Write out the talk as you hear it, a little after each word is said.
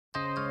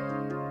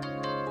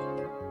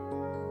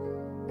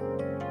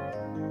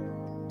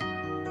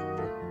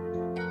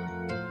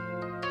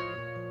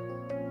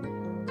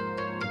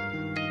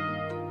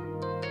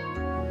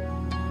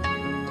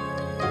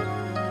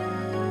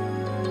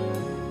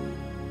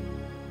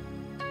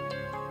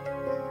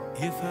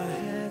If I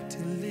had to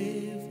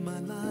live my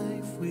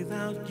life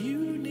without you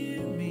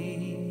near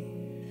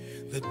me,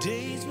 the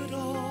days would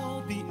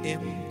all be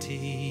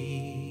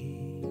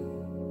empty.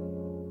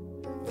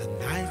 The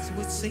nights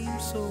would seem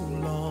so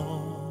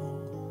long.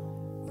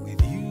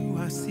 With you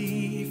I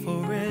see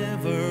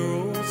forever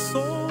oh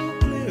so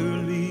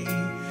clearly.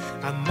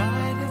 I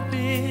might have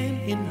been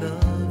in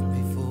love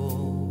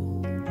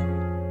before,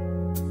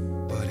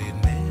 but it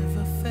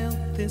never felt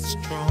this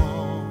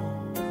strong.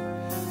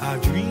 Our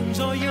dreams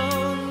are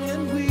young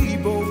and we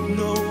both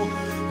know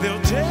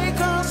they'll take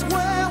us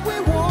where we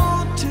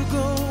want to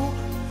go.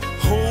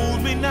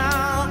 Hold me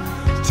now,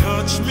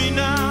 touch me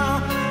now.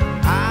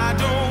 I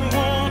don't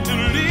want to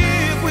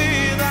live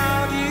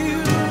without you.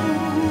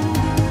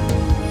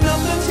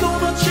 Nothing's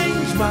gonna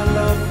change my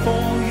love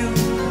for you.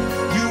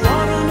 You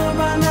ought to know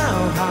by now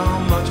how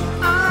much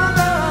I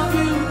love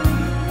you.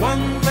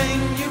 One thing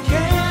you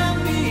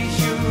can be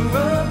sure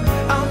of,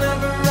 I'll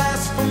never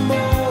ask for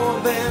more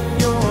than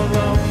your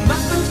love.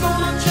 Nothing's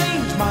gonna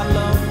change my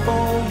love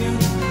for you.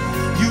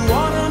 You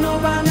ought to know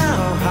by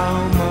now how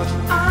much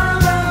I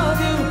love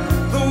you.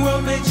 The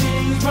world may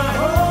change my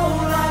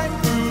whole life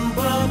through,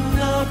 but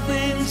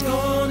nothing's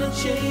gonna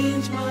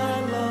change my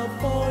love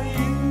for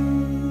you.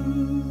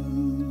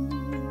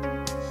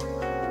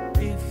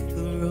 If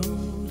the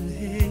road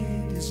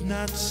ahead is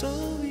not so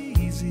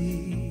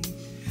easy,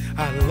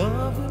 our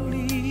love will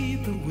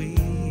lead the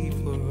way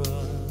for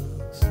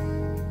us.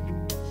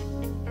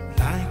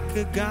 Like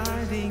a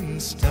guiding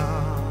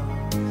star,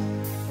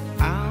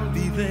 I'll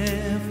be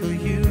there for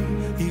you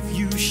if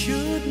you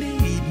should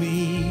need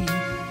me.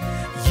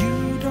 You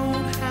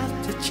don't have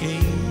to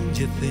change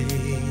a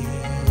thing.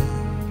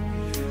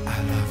 I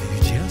love you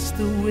just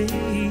the way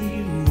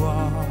you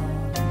are.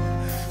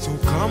 So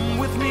come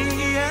with me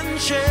and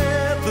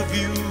share the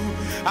view.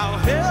 I'll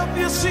help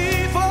you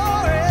see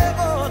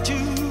forever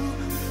too.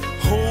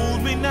 Hold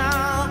me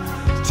now,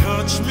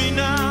 touch me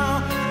now.